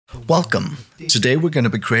Welcome! Today we're going to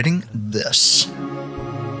be creating this.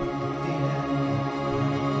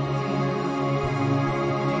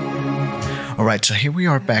 Alright, so here we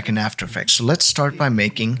are back in After Effects. So let's start by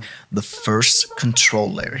making the first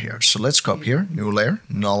control layer here. So let's go up here, new layer,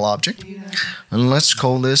 null object, and let's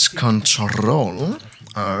call this control.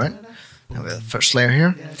 Alright, now we have the first layer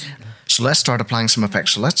here. So let's start applying some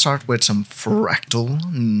effects. So let's start with some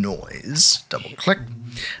fractal noise. Double click.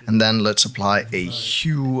 And then let's apply a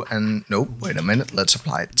hue and... Nope, wait a minute. Let's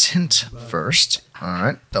apply tint first.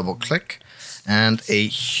 Alright, double click. And a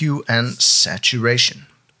hue and saturation.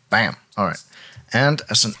 Bam. Alright. And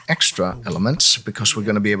as an extra element, because we're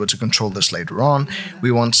going to be able to control this later on,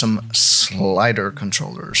 we want some slider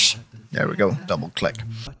controllers. There we go, double click.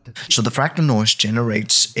 So the fractal noise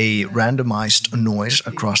generates a randomized noise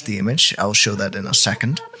across the image. I'll show that in a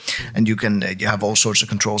second. And you have all sorts of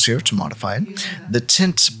controls here to modify it. The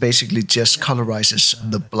tint basically just colorizes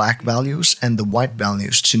the black values and the white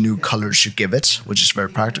values to new colors you give it, which is very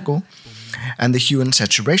practical. And the hue and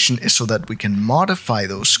saturation is so that we can modify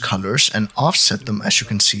those colors and offset them, as you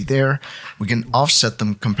can see there. We can offset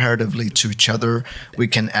them comparatively to each other. We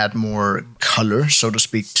can add more color, so to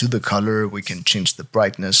speak, to the color. We can change the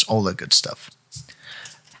brightness, all that good stuff.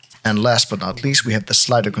 And last but not least, we have the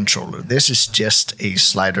slider controller. This is just a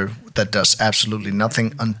slider that does absolutely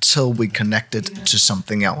nothing until we connect it to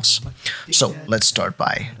something else. So let's start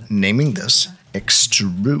by naming this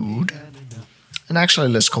extrude. And actually,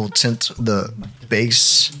 let's call tint the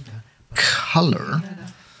base color.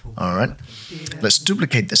 Alright, let's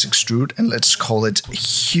duplicate this extrude and let's call it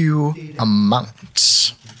Hue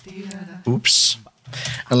Amount. Oops.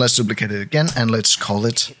 And let's duplicate it again and let's call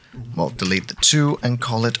it, well, delete the 2 and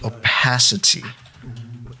call it Opacity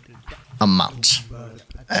Amount.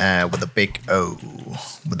 With a big O.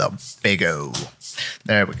 With a big O.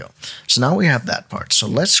 There we go. So now we have that part. So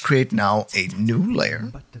let's create now a new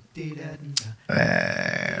layer.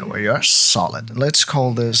 Where you are, solid. Let's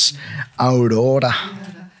call this Aurora.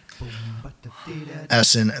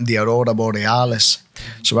 As in the Aurora borealis.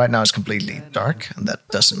 So right now it's completely dark, and that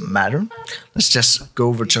doesn't matter. Let's just go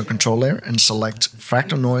over to our control layer and select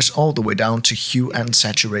fractal noise all the way down to hue and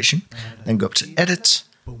saturation. Then go up to edit,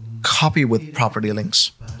 copy with property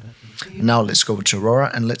links. Now let's go over to Aurora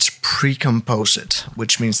and let's pre-compose it,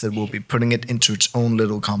 which means that we'll be putting it into its own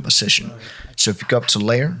little composition. So if you go up to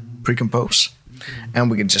layer, pre-compose, and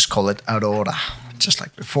we can just call it Aurora, just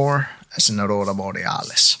like before, as in Aurora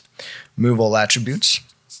borealis. Move all attributes,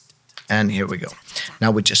 and here we go. Now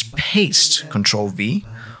we just paste Control V,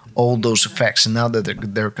 all those effects, and now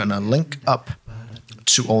that they're gonna link up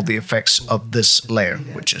to all the effects of this layer,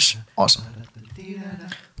 which is awesome.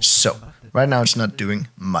 So right now it's not doing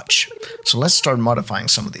much. So let's start modifying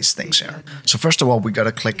some of these things here. So first of all, we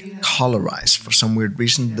gotta click colorize. For some weird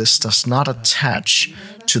reason, this does not attach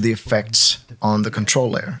to the effects on the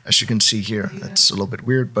control layer. As you can see here, it's a little bit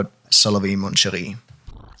weird, but c'est la vie, mon chéri.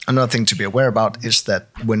 Another thing to be aware about is that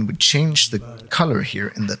when we change the color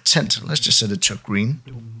here in the tint, let's just set it to green.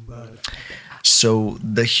 So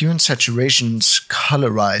the hue and saturation's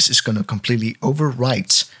colorize is gonna completely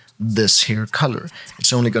overwrite this here color.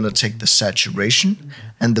 It's only going to take the saturation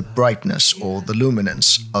and the brightness or the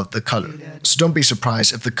luminance of the color. So don't be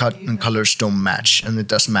surprised if the cut and colors don't match, and it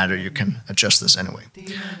doesn't matter, you can adjust this anyway.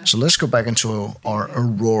 So let's go back into our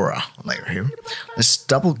Aurora layer here. Let's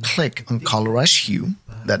double click on colorize hue.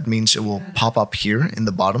 That means it will pop up here in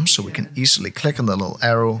the bottom, so we can easily click on the little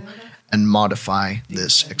arrow and modify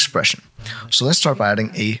this expression. So let's start by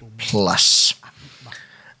adding a plus.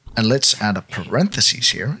 And let's add a parentheses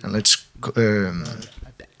here, and let's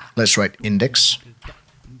write index.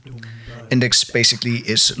 Index basically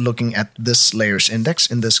is looking at this layer's index,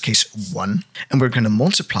 in this case 1, and we're going to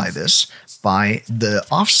multiply this by the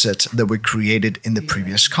offset that we created in the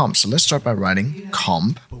previous comp. So let's start by writing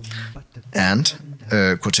comp and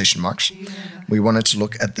quotation marks. We wanted to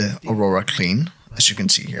look at the Aurora clean, as you can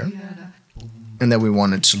see here. And then we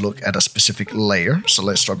wanted to look at a specific layer. So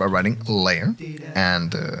let's start by writing layer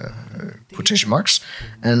and quotation marks.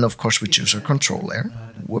 And of course we choose our control layer.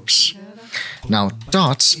 Whoops. Now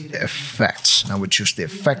dot effect. Now we choose the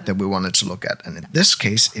effect that we wanted to look at. And in this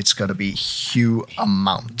case, it's got to be hue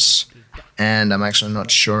amounts. And I'm actually not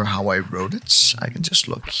sure how I wrote it. I can just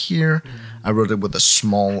look here. I wrote it with a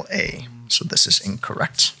small a. So this is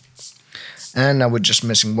incorrect. And now we're just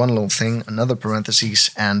missing one little thing, another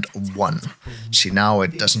parentheses, and 1. See, now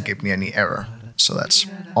it doesn't give me any error. So that's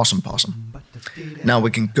awesome possum. Now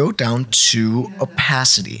we can go down to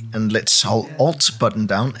opacity, and let's hold Alt button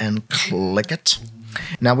down and click it.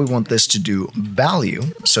 Now we want this to do value,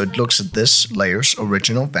 so it looks at this layer's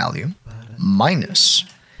original value minus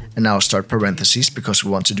and now start parentheses because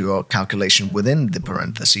we want to do our calculation within the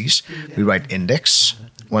parentheses. We write index.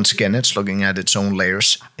 Once again, it's looking at its own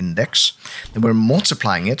layer's index. And we're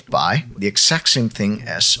multiplying it by the exact same thing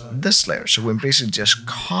as this layer. So we basically just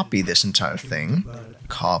copy this entire thing,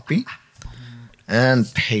 copy,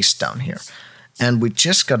 and paste down here. And we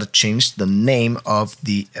just got to change the name of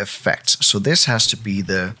the effect. So this has to be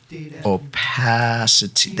the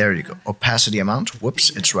opacity. There you go. Opacity amount. Whoops,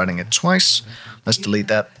 it's writing it twice. Let's delete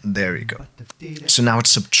that. There you go. So now it's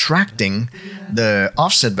subtracting the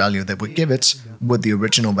offset value that we give it with the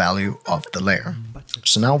original value of the layer.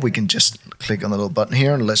 So now we can just click on the little button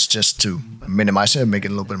here. And let's just to minimize it and make it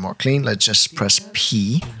a little bit more clean. Let's just press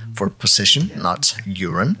P for position, not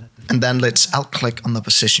urine. And then let's alt-click on the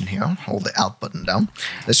position here, hold the Alt button down.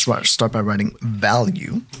 Let's start by writing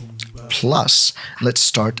value plus, let's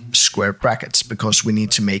start square brackets because we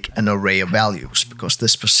need to make an array of values because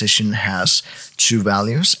this position has 2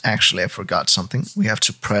 values. Actually, I forgot something. We have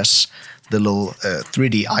to press the little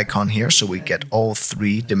 3D icon here so we get all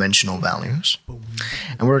 3-dimensional values.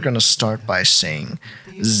 And we're going to start by saying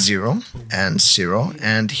 0 and 0.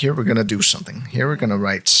 And here we're going to do something. Here we're going to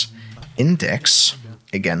write index.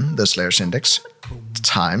 Again, this layer's index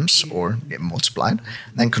times or get multiplied,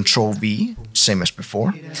 then Control V, same as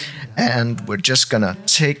before, and we're just gonna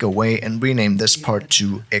take away and rename this part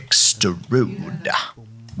to extrude.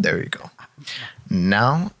 There you go.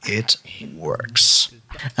 Now it works.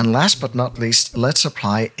 And last but not least, let's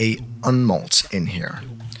apply a unmult in here.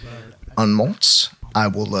 Unmult, I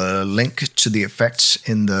will link to the effects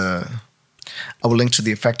in the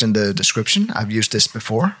effect in the description. I've used this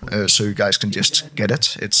before, so you guys can just get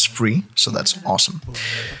it. It's free, so that's awesome.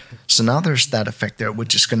 So now there's that effect there,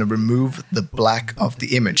 which is going to remove the black of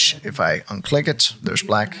the image. If I unclick it, there's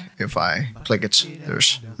black. If I click it,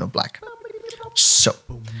 there's no black. So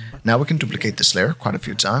now we can duplicate this layer quite a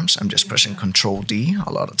few times. I'm just pressing Control D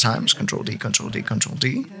a lot of times. Control D, Control D, Control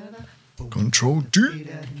D, Control D.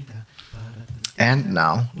 And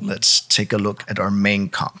now let's take a look at our main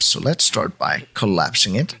comp. So let's start by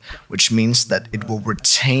collapsing it, which means that it will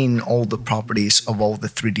retain all the properties of all the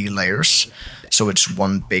 3D layers. So it's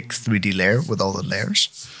one big 3D layer with all the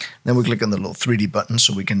layers. Then we click on the little 3D button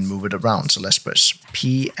so we can move it around. So let's press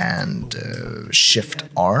P and Shift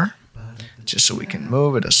R, just so we can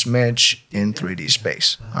move it a smidge in 3D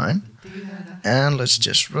space. All right. And let's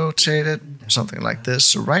just rotate it, something like this.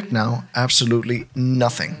 So right now, absolutely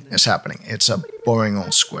nothing is happening. It's a boring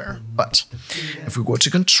old square. But if we go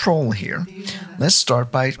to Control here, let's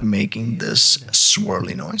start by making this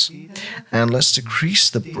swirly noise. And let's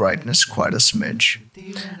decrease the brightness quite a smidge.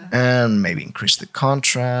 And maybe increase the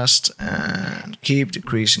contrast and keep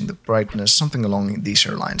decreasing the brightness, something along these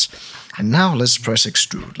here lines. And now let's press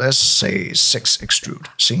extrude. Let's say 6 extrude.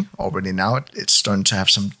 See, already now it's starting to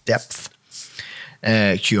have some depth.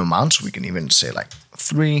 Hue amount, so we can even say like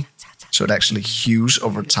 3. So it actually hues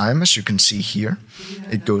over time, as you can see here.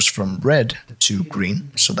 It goes from red to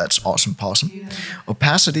green, so that's awesome possum.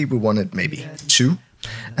 Opacity, we want it maybe 2.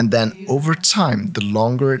 And then over time, the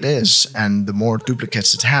longer it is and the more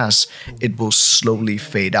duplicates it has, it will slowly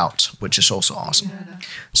fade out, which is also awesome.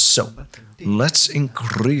 So let's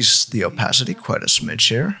increase the opacity quite a smidge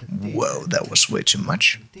here. Whoa, that was way too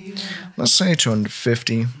much. Let's say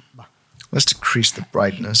 250. Let's decrease the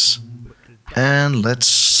brightness, and let's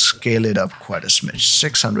scale it up quite a smidge,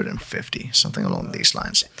 650, something along these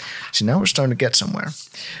lines. See, now we're starting to get somewhere.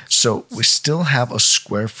 So we still have a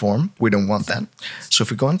square form. We don't want that. So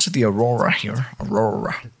if we go into the Aurora here,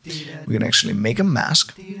 Aurora, we can actually make a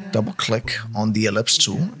mask, double-click on the ellipse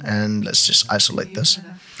tool, and let's just isolate this.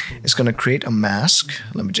 It's going to create a mask.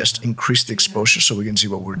 Let me just increase the exposure so we can see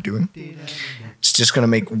what we're doing. It's just going to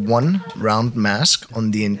make one round mask on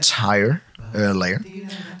the entire layer.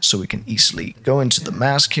 So we can easily go into the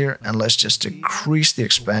mask here and let's just decrease the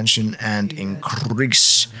expansion and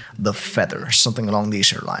increase the feather, something along these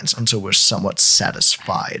here lines, until we're somewhat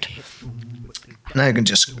satisfied. Now you can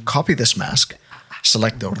just copy this mask,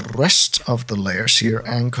 select the rest of the layers here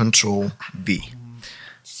and Control V.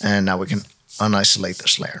 And now we can unisolate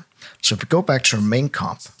this layer. So if we go back to our main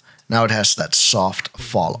comp, now it has that soft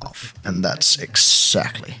fall off, and that's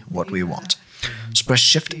exactly what we want. So press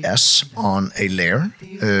Shift S on a layer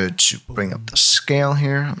to bring up the scale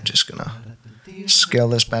here. I'm just gonna scale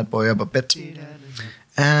this bad boy up a bit.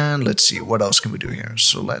 And let's see, what else can we do here?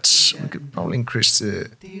 So we could probably increase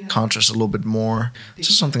the contrast a little bit more,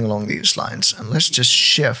 so something along these lines. And let's just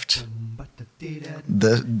shift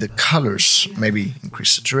the colors, maybe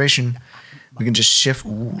increase saturation. We can just shift,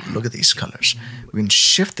 ooh, look at these colors. We can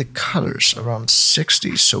shift the colors around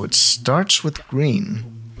 60, so it starts with green.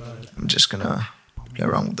 I'm just gonna play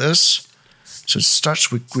around with this. So it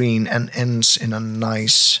starts with green and ends in a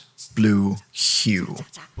nice blue hue.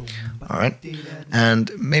 Alright, and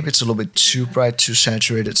maybe it's a little bit too bright, too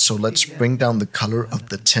saturated, so let's bring down the color of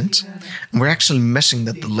the tint. And we're actually messing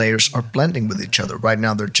that the layers are blending with each other. Right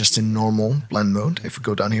now they're just in normal blend mode. If we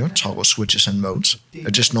go down here, toggle switches and modes, they're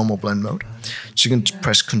just normal blend mode. So you can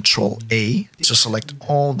press CTRL A to select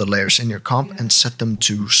all the layers in your comp and set them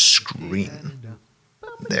to screen.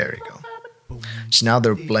 There you go. So now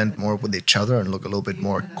they'll blend more with each other and look a little bit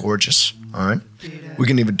more gorgeous. Alright, we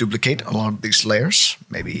can even duplicate a lot of these layers.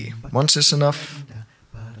 Maybe once is enough.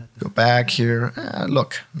 Go back here.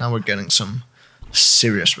 Look, now we're getting some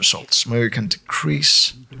serious results. Maybe we can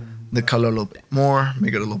decrease the color a little bit more,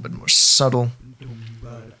 make it a little bit more subtle.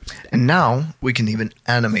 And now we can even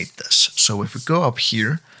animate this. So if we go up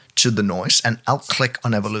here to the noise and I'll click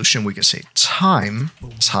on evolution, we can say time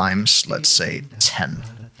times, let's say 10.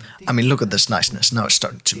 I mean, look at this niceness. Now it's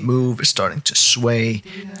starting to move, it's starting to sway.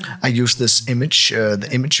 I use this image, the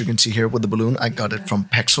image you can see here with the balloon. I got it from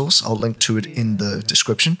Pexels. I'll link to it in the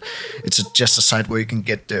description. It's just a site where you can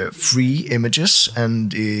get free images,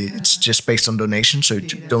 and it's just based on donation. So you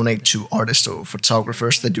donate to artists or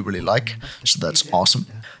photographers that you really like. So that's awesome.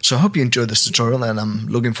 So I hope you enjoyed this tutorial, and I'm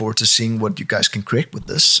looking forward to seeing what you guys can create with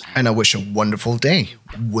this. And I wish a wonderful day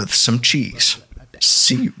with some cheese.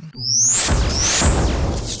 See you.